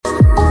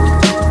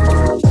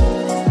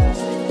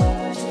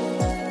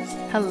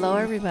Hello,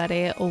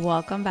 everybody.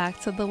 Welcome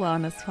back to the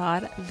Wellness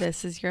Pod.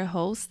 This is your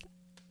host,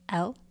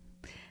 Elle.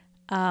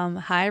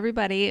 Hi,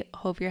 everybody.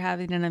 Hope you're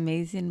having an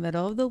amazing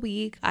middle of the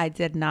week. I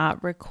did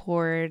not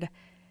record.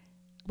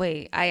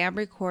 Wait, I am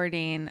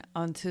recording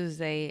on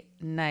Tuesday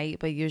night,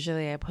 but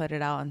usually I put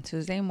it out on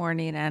Tuesday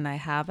morning, and I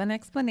have an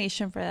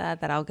explanation for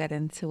that I'll get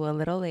into a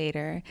little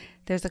later.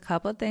 There's a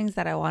couple of things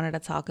that I wanted to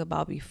talk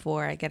about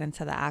before I get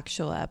into the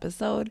actual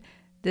episode.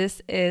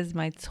 This is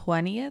my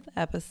 20th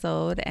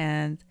episode,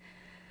 and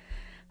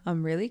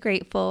I'm really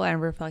grateful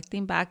and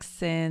reflecting back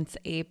since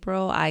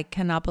April. I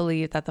cannot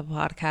believe that the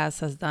podcast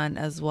has done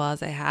as well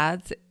as it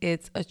has.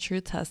 It's a true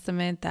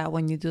testament that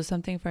when you do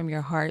something from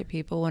your heart,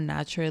 people will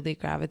naturally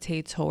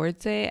gravitate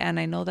towards it. And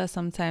I know that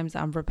sometimes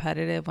I'm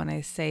repetitive when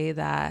I say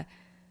that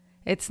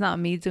it's not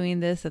me doing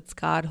this, it's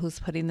God who's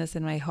putting this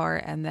in my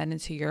heart and then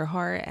into your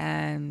heart.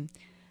 And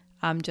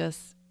I'm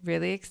just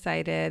really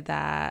excited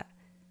that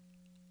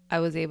I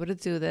was able to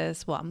do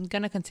this. Well, I'm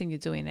going to continue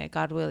doing it,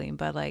 God willing,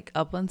 but like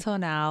up until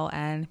now,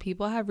 and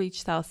people have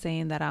reached out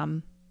saying that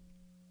I'm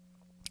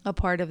a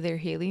part of their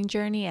healing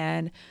journey.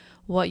 And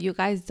what you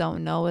guys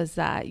don't know is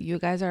that you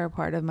guys are a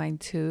part of mine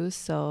too.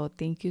 So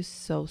thank you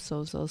so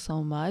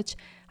much.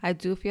 I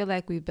do feel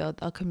like we built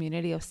a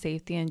community of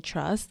safety and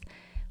trust,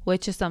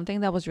 which is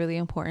something that was really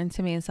important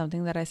to me and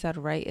something that I said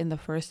right in the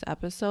first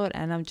episode.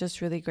 And I'm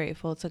just really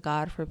grateful to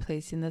God for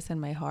placing this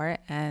in my heart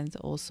and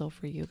also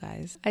for you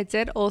guys. I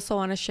did also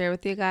want to share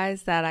with you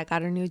guys that I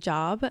got a new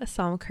job.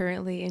 So I'm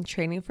currently in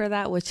training for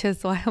that, which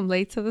is why I'm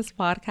late to this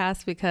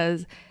podcast,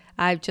 because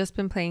I've just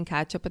been playing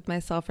catch up with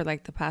myself for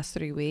like the past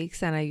 3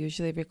 weeks. And I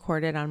usually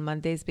record it on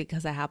Mondays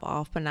because I have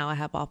off, but now I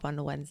have off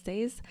on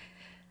Wednesdays.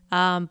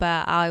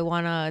 But I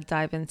want to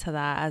dive into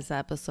that as the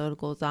episode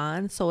goes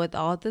on. So with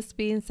all this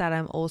being said,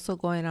 I'm also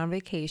going on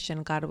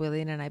vacation, God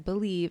willing, and I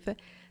believe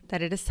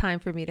that it is time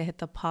for me to hit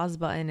the pause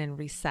button and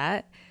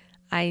reset.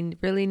 I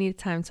really need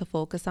time to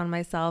focus on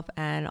myself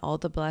and all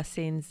the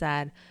blessings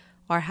that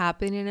are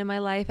happening in my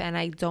life. And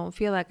I don't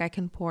feel like I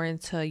can pour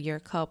into your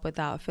cup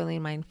without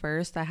filling mine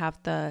first.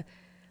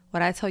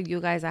 What I tell you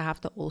guys, I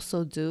have to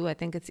also do. I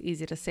think it's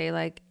easy to say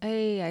like,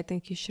 hey, I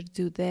think you should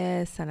do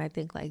this. And I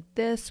think like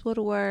this would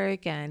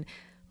work.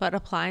 But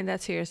applying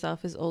that to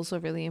yourself is also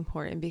really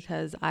important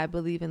because I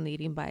believe in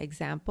leading by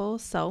example.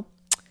 So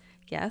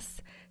yes,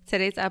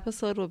 today's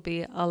episode will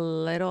be a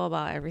little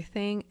about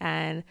everything.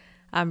 And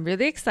I'm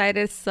really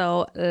excited.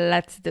 So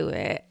let's do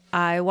it.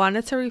 I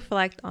wanted to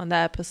reflect on the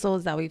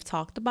episodes that we've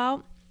talked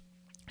about.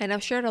 And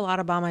I've shared a lot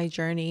about my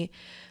journey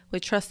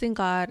with trusting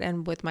God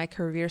and with my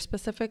career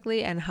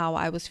specifically, and how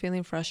I was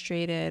feeling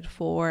frustrated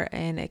for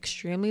an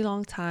extremely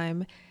long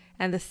time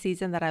and the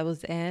season that I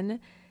was in.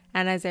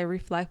 And as I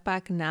reflect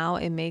back now,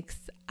 it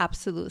makes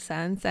absolute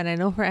sense. And I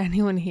know for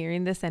anyone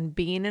hearing this and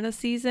being in a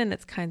season,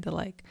 it's kind of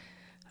like,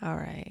 all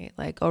right,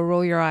 like a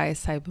roll your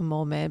eyes type of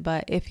moment.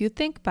 But if you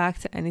think back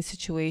to any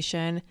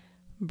situation,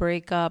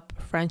 breakup,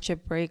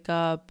 friendship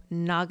breakup,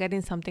 not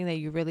getting something that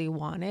you really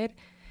wanted,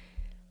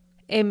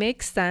 it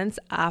makes sense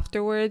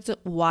afterwards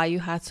why you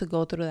had to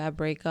go through that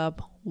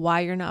breakup, why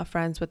you're not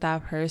friends with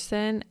that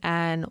person,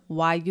 and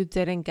why you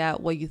didn't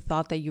get what you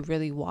thought that you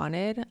really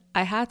wanted.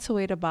 I had to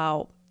wait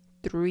about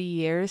 3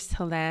 years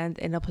to land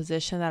in a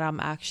position that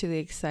I'm actually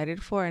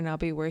excited for, and I'll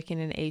be working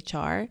in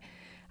HR.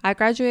 I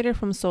graduated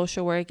from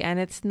social work, and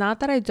it's not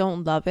that I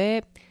don't love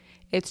it.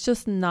 It's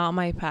just not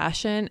my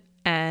passion.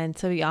 And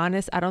to be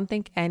honest, I don't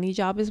think any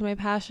job is my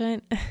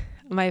passion.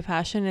 My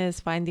passion is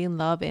finding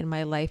love in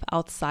my life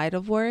outside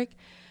of work,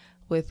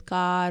 with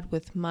God,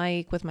 with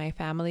Mike, with my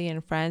family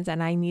and friends.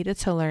 And I needed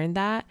to learn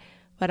that.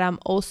 But I'm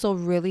also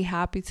really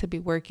happy to be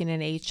working in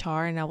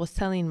HR. And I was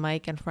telling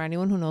Mike, and for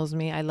anyone who knows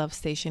me, I love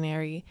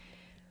stationery,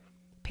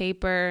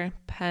 paper,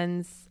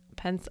 pens.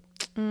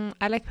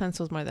 I like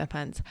pencils more than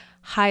pens.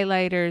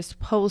 Highlighters,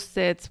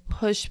 Post-its,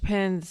 push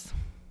pins,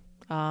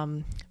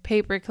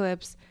 paper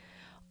clips,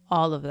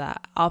 all of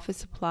that, office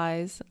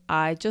supplies.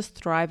 I just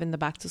thrive in the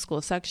back to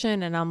school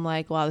section, and I'm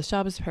like, wow, this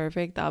job is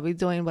perfect. I'll be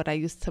doing what I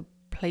used to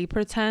play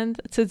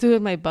pretend to do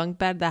in my bunk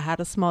bed that had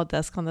a small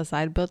desk on the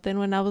side built in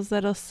when I was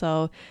little.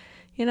 So,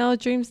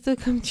 dreams do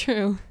come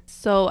true.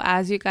 So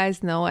as you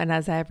guys know, and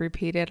as I've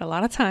repeated a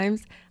lot of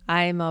times,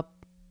 I'm a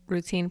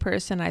routine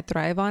person. I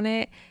thrive on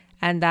it.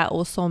 And that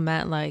also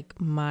meant like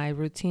my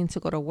routine to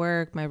go to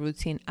work, my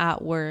routine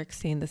at work,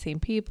 seeing the same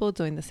people,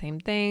 doing the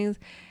same things.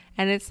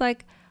 And it's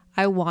like,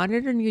 I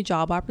wanted a new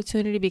job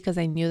opportunity because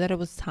I knew that it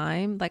was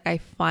time. Like I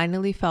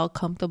finally felt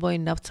comfortable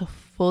enough to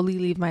fully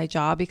leave my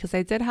job, because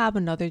I did have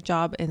another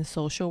job in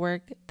social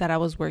work that I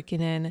was working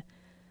in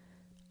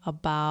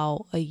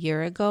about a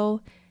year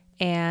ago.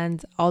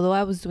 And although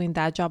I was doing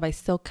that job, I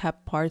still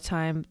kept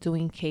part-time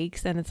doing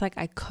cakes. And it's like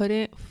I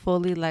couldn't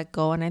fully let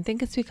go. And I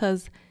think it's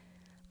because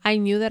I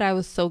knew that I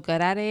was so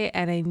good at it,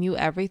 and I knew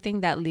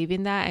everything, that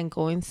leaving that and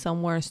going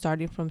somewhere and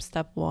starting from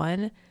step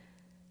one,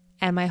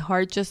 and my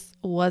heart just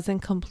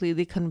wasn't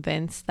completely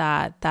convinced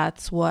that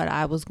that's what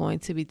I was going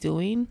to be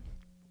doing.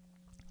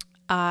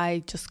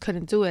 I just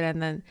couldn't do it.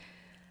 And then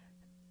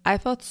I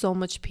felt so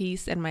much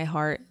peace in my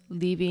heart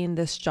leaving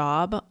this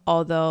job,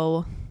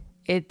 although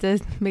it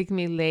does make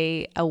me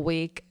lay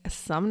awake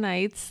some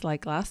nights,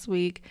 like last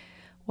week,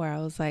 where I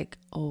was like,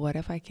 oh, what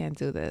if I can't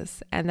do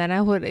this? And then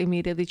I would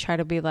immediately try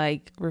to be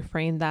like,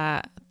 refrain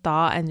that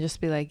thought and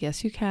just be like,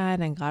 yes, you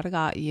can, and God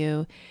got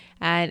you.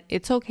 And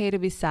it's okay to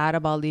be sad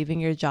about leaving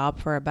your job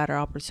for a better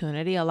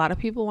opportunity. A lot of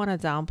people want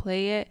to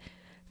downplay it,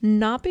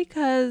 not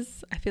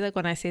because I feel like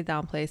when I say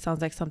downplay, it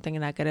sounds like something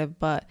negative,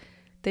 but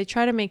they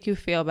try to make you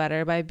feel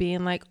better by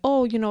being like,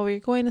 oh, you're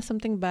going to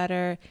something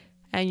better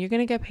and you're going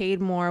to get paid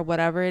more,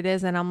 whatever it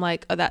is. And I'm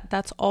like, oh,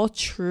 that's all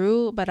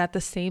true. But at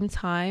the same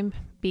time,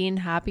 being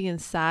happy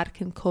and sad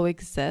can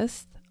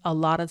coexist a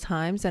lot of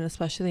times, and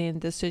especially in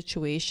this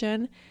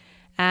situation.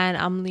 And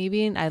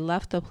I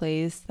left the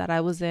place that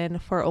I was in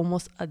for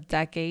almost a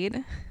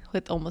decade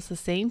with almost the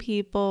same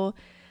people,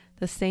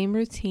 the same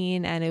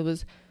routine. And it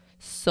was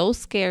so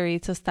scary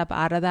to step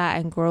out of that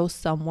and grow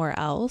somewhere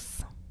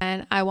else.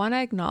 And I want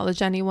to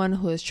acknowledge anyone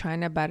who is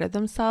trying to better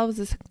themselves.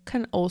 This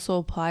can also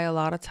apply a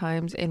lot of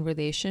times in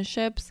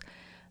relationships.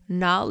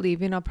 Not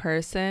leaving a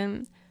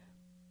person,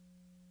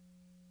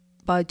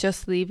 but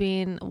just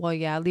leaving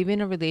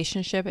a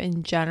relationship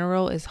in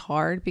general is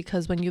hard,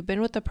 because when you've been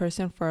with a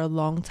person for a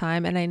long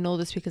time, and I know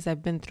this because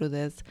I've been through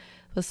this,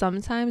 but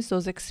sometimes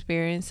those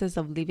experiences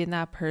of leaving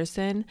that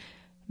person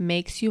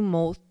makes you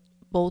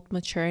both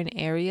mature in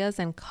areas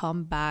and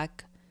come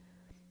back,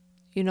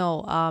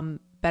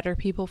 better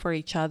people for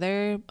each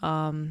other,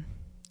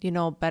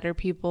 better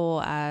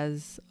people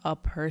as a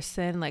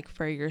person, like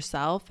for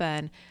yourself.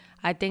 And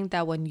I think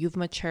that when you've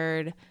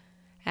matured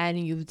and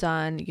you've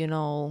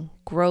done,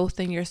 growth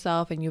in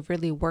yourself and you've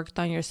really worked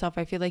on yourself,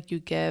 I feel like you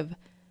give,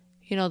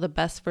 the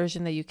best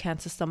version that you can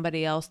to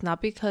somebody else,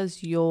 not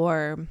because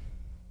you're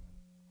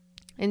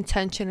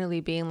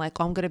intentionally being like,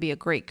 oh, I'm going to be a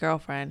great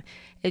girlfriend.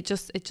 It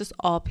just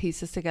all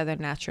pieces together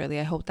naturally.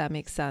 I hope that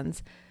makes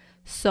sense.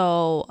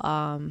 So,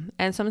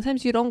 and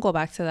sometimes you don't go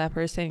back to that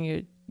person.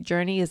 Your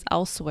journey is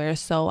elsewhere.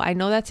 So I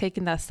know that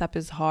taking that step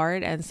is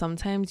hard, and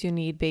sometimes you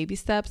need baby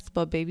steps,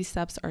 but baby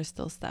steps are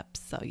still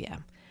steps. So yeah.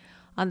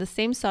 On the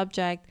same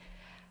subject,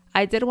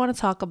 I did want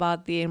to talk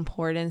about the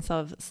importance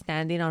of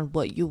standing on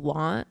what you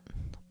want,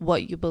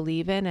 what you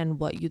believe in, and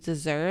what you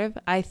deserve.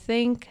 I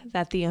think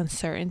that the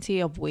uncertainty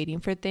of waiting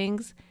for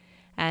things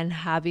and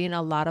having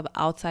a lot of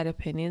outside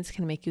opinions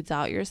can make you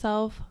doubt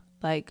yourself,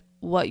 like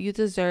what you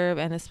deserve.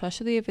 And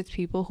especially if it's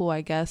people who I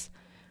guess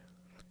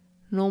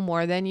know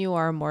more than you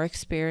or are more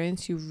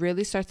experienced, you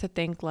really start to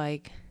think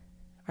like,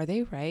 are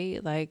they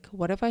right? Like,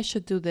 what if I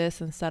should do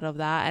this instead of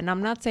that? And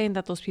I'm not saying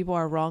that those people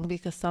are wrong,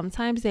 because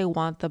sometimes they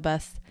want the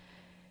best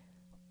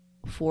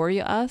for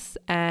us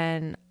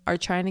and are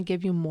trying to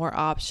give you more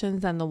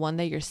options than the one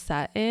that you're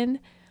set in.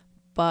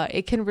 But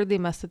it can really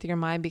mess with your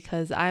mind,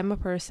 because I'm a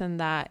person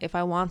that if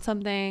I want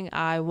something,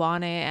 I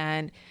want it.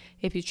 And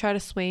if you try to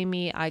sway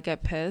me, I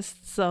get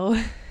pissed. So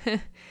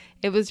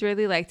it was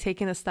really like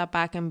taking a step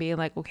back and being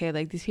like, okay,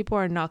 like these people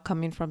are not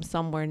coming from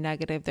somewhere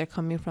negative. They're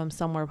coming from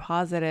somewhere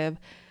positive.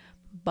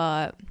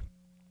 But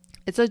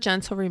it's a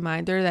gentle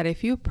reminder that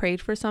if you prayed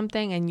for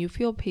something and you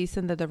feel peace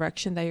in the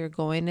direction that you're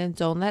going in,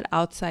 don't let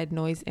outside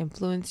noise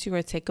influence you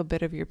or take a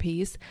bit of your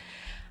peace.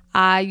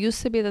 I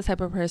used to be the type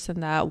of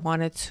person that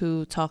wanted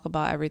to talk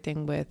about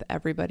everything with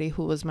everybody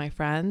who was my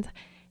friend.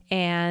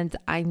 And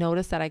I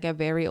noticed that I get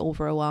very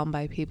overwhelmed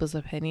by people's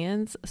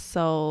opinions.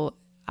 So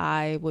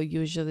I will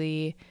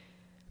usually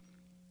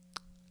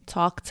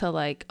talk to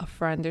like a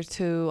friend or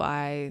two.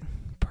 I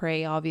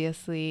pray,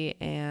 obviously,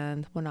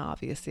 and well, not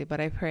obviously,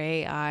 but I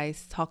pray. I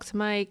talk to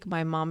Mike.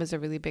 My mom is a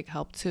really big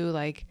help too.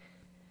 Like,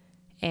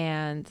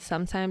 and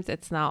sometimes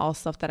it's not all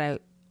stuff that I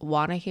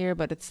want to hear,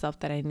 but it's stuff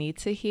that I need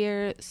to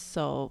hear.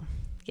 So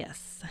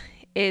yes,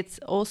 it's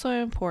also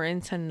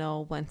important to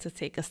know when to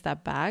take a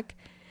step back.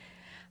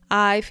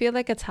 I feel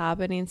like it's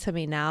happening to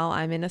me now.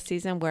 I'm in a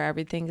season where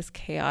everything is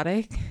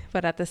chaotic,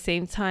 but at the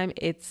same time,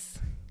 it's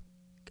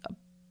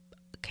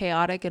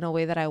chaotic in a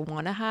way that I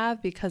want to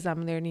have, because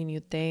I'm learning new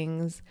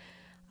things.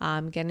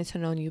 I'm getting to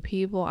know new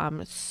people.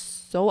 I'm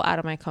so out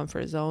of my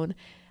comfort zone.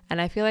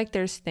 And I feel like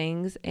there's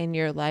things in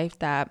your life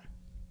that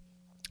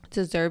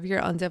deserve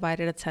your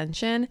undivided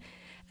attention.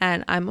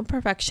 And I'm a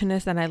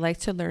perfectionist and I like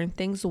to learn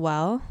things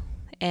well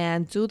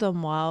and do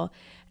them well.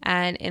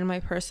 And in my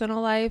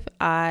personal life,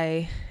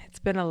 it's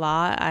been a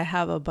lot. I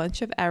have a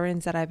bunch of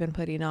errands that I've been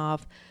putting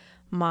off.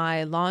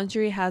 My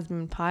laundry has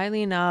been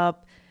piling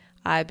up.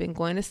 I've been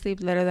going to sleep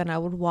later than I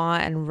would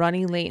want and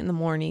running late in the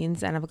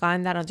mornings. And I've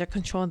gotten that under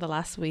control in the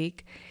last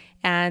week.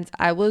 And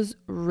I was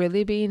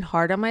really being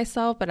hard on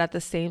myself, but at the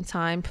same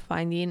time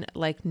finding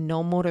like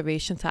no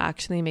motivation to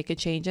actually make a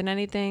change in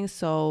anything.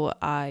 So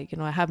I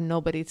have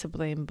nobody to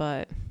blame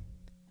but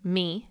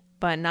me,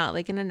 but not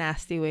like in a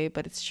nasty way,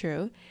 but it's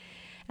true.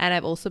 And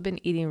I've also been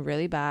eating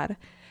really bad.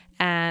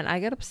 And I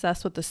get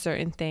obsessed with a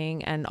certain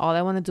thing and all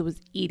I want to do is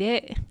eat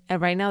it.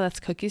 And right now that's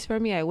cookies for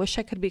me. I wish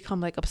I could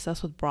become like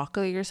obsessed with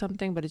broccoli or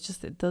something, but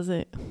it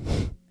doesn't.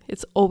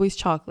 It's always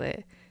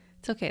chocolate.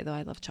 It's okay though.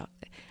 I love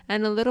chocolate.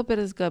 And a little bit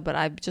is good, but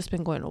I've just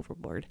been going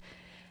overboard.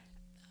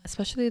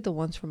 Especially the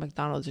ones from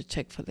McDonald's or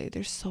Chick-fil-A.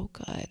 They're so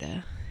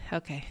good.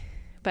 Okay.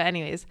 But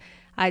anyways,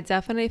 I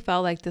definitely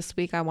felt like this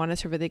week I wanted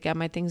to really get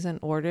my things in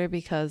order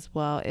because,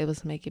 well, it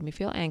was making me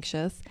feel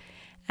anxious.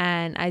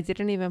 And I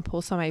didn't even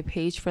post on my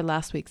page for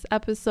last week's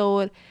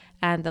episode.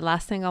 And the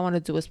last thing I want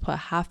to do is put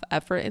half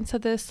effort into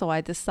this. So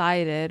I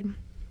decided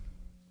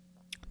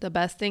the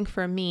best thing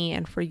for me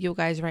and for you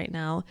guys right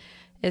now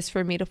is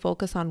for me to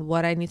focus on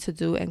what I need to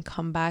do and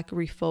come back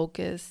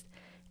refocused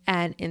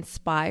and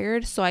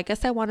inspired. So I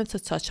guess I wanted to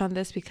touch on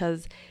this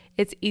because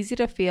it's easy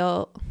to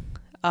feel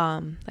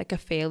like a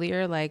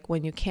failure, like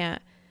when you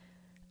can't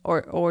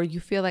or you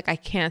feel like I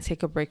can't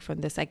take a break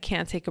from this, I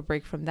can't take a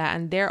break from that.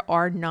 And there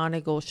are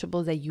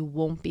non-negotiables that you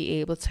won't be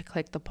able to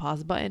click the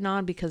pause button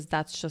on because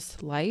that's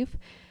just life.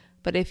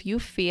 But if you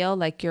feel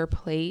like your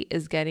plate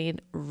is getting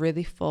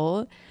really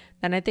full,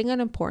 then I think an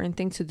important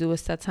thing to do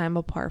is set time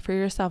apart for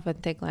yourself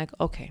and think like,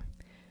 okay,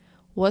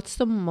 what's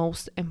the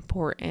most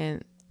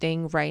important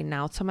thing right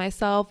now to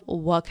myself?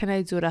 What can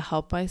I do to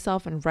help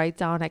myself? And write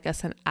down, I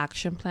guess, an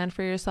action plan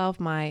for yourself.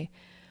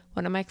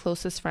 One of my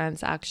closest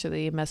friends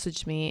actually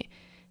messaged me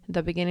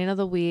the beginning of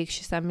the week.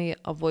 She sent me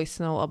a voice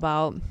note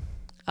about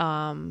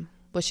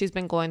what she's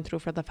been going through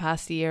for the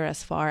past year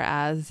as far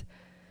as,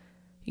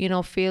 you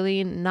know,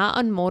 feeling not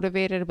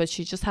unmotivated, but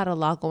she just had a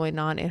lot going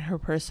on in her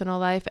personal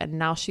life. And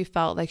now she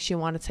felt like she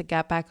wanted to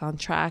get back on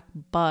track,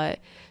 but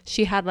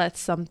she had let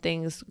some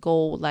things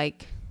go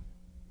like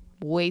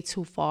way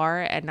too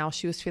far. And now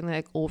she was feeling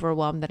like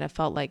overwhelmed and it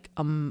felt like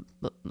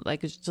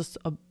it's just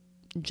a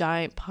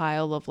giant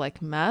pile of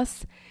like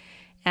mess.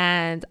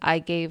 And I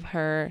gave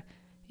her,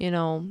 you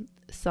know,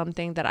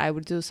 something that I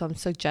would do, some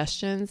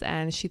suggestions,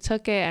 and she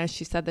took it and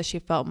she said that she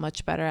felt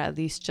much better, at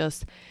least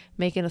just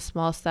making a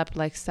small step,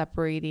 like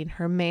separating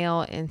her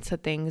mail into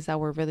things that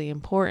were really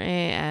important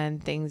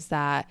and things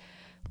that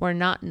were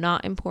not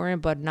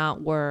important but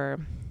not were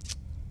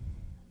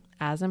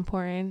as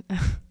important. I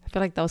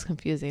feel like that was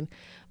confusing.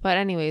 But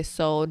anyway,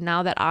 so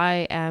now that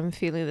I am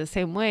feeling the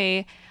same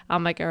way,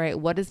 I'm like, all right,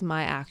 what is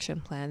my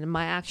action plan? And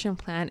my action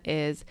plan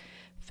is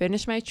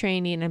finish my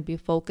training and be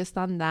focused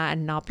on that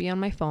and not be on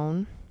my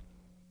phone.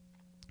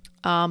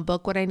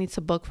 Book what I need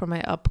to book for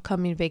my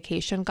upcoming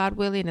vacation, God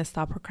willing, and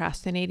stop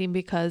procrastinating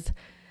because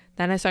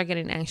then I start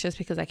getting anxious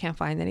because I can't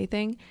find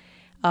anything.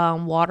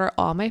 Water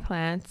all my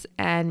plants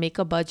and make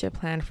a budget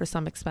plan for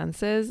some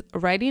expenses.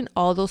 Writing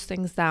all those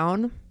things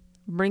down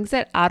brings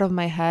it out of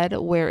my head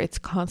where it's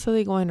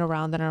constantly going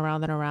around and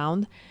around and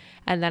around.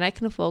 And then I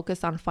can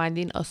focus on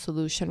finding a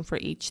solution for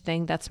each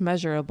thing that's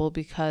measurable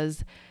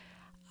because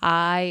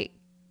I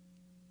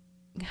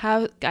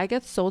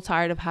get so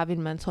tired of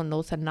having mental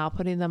notes and not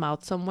putting them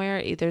out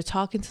somewhere, either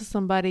talking to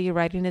somebody,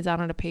 writing it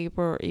down on a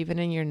paper, or even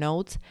in your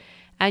notes.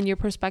 And your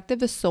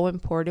perspective is so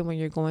important when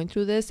you're going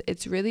through this.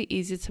 It's really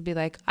easy to be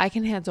like, I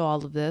can handle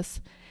all of this.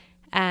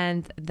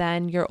 And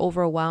then you're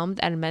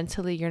overwhelmed and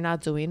mentally you're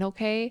not doing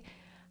okay.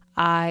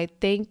 I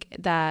think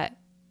that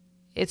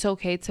it's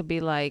okay to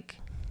be like,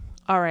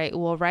 all right,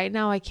 well, right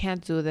now I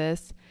can't do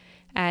this.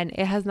 And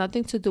it has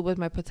nothing to do with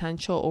my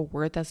potential or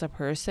worth as a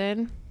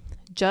person.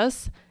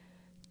 Just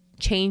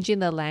changing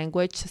the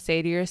language to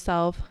say to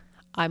yourself,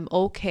 I'm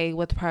okay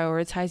with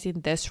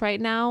prioritizing this right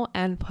now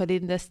and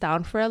putting this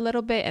down for a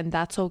little bit, and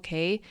that's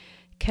okay,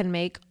 can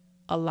make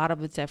a lot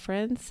of a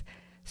difference.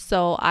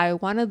 So I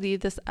want to leave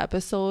this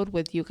episode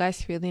with you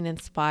guys feeling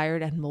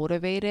inspired and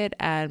motivated,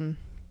 and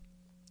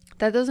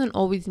that doesn't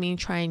always mean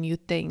trying new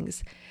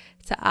things,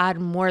 to add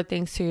more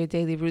things to your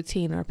daily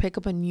routine or pick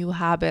up a new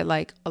habit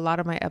like a lot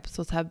of my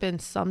episodes have been.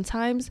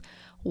 Sometimes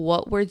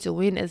what we're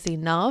doing is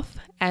enough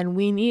and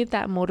we need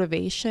that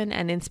motivation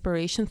and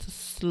inspiration to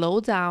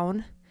slow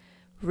down,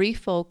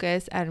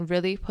 refocus, and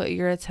really put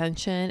your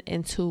attention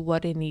into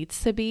what it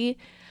needs to be.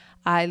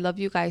 I love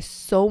you guys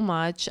so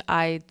much.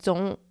 I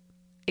don't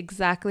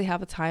exactly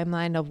have a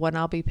timeline of when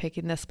I'll be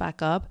picking this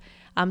back up.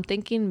 I'm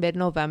thinking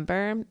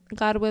mid-November,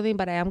 God willing,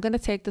 but I am going to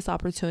take this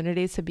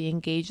opportunity to be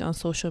engaged on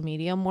social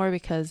media more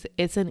because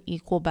it's an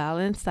equal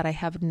balance that I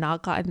have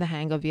not gotten the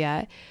hang of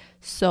yet.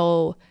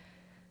 So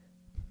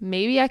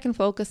maybe I can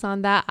focus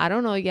on that. I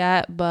don't know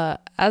yet,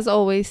 but as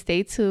always,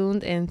 stay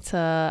tuned into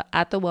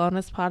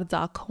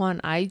 @thewellnesspod.co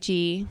on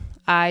IG.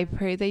 I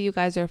pray that you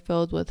guys are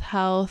filled with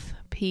health,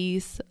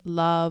 peace,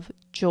 love,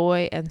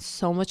 joy, and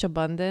so much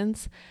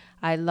abundance.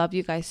 I love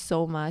you guys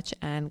so much,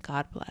 and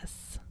God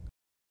bless.